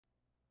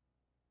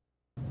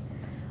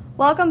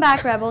Welcome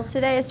back, Rebels.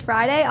 Today is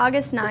Friday,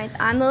 August 9th.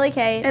 I'm Lily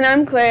Kate. And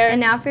I'm Claire. And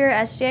now for your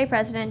SGA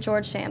President,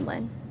 George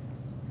Shamblin.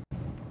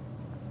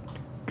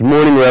 Good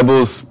morning,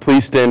 Rebels.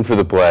 Please stand for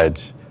the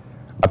pledge.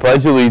 I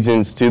pledge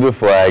allegiance to the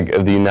flag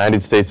of the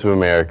United States of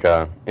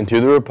America and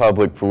to the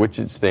republic for which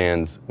it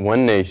stands,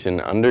 one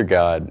nation, under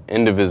God,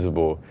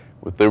 indivisible,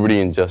 with liberty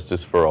and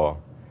justice for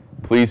all.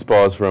 Please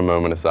pause for a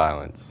moment of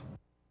silence.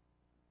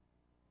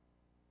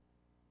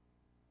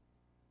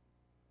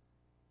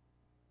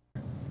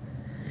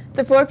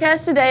 The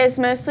forecast today is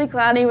mostly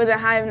cloudy with a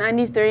high of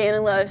 93 and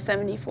a low of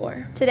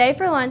 74. Today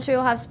for lunch, we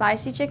will have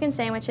spicy chicken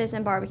sandwiches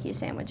and barbecue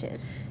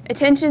sandwiches.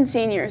 Attention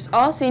seniors.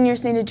 All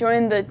seniors need to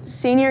join the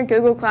Senior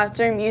Google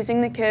Classroom using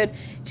the code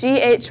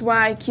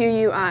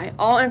GHYQUI.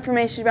 All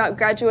information about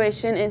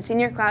graduation and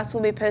senior class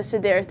will be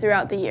posted there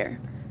throughout the year.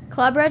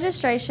 Club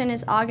registration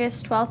is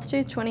August 12th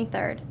through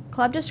 23rd.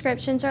 Club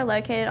descriptions are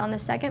located on the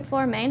second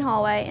floor main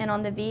hallway and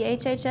on the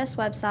VHHS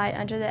website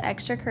under the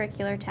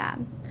extracurricular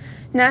tab.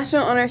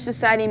 National Honor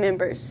Society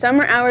members.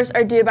 Summer hours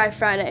are due by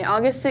Friday,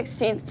 August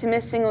 16th to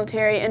Miss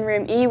Singletary in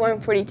room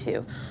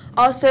E142.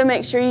 Also,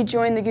 make sure you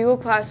join the Google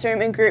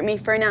Classroom and GroupMe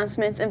for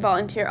announcements and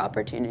volunteer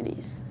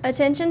opportunities.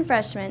 Attention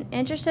freshmen.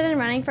 Interested in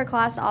running for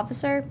class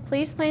officer?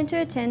 Please plan to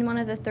attend one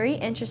of the 3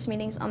 interest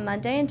meetings on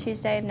Monday and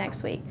Tuesday of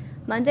next week.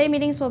 Monday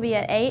meetings will be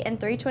at 8 and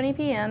 3:20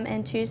 p.m.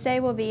 and Tuesday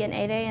will be an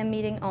 8 a.m.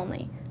 meeting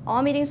only.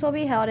 All meetings will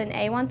be held in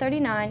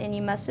A139 and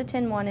you must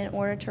attend one in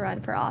order to run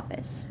for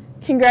office.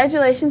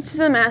 Congratulations to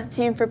the math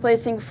team for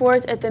placing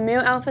 4th at the Mu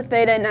Alpha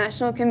Theta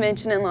National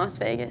Convention in Las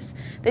Vegas.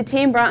 The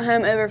team brought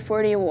home over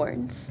 40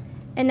 awards.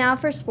 And now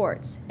for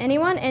sports.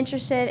 Anyone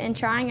interested in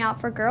trying out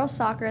for girls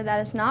soccer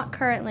that is not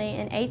currently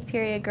in 8th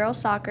period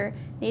girls soccer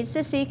needs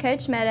to see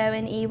Coach Meadow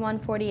in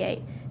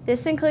E148.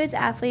 This includes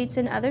athletes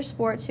in other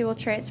sports who will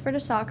transfer to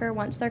soccer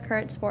once their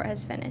current sport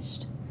has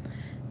finished.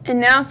 And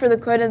now for the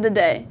quote of the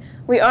day.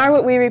 We are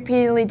what we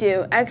repeatedly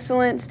do.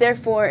 Excellence,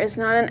 therefore, is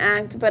not an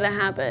act but a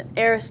habit.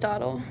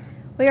 Aristotle.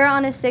 We are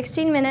on a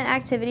 16-minute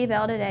activity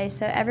bell today,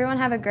 so everyone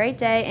have a great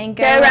day and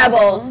Go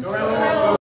Rebels!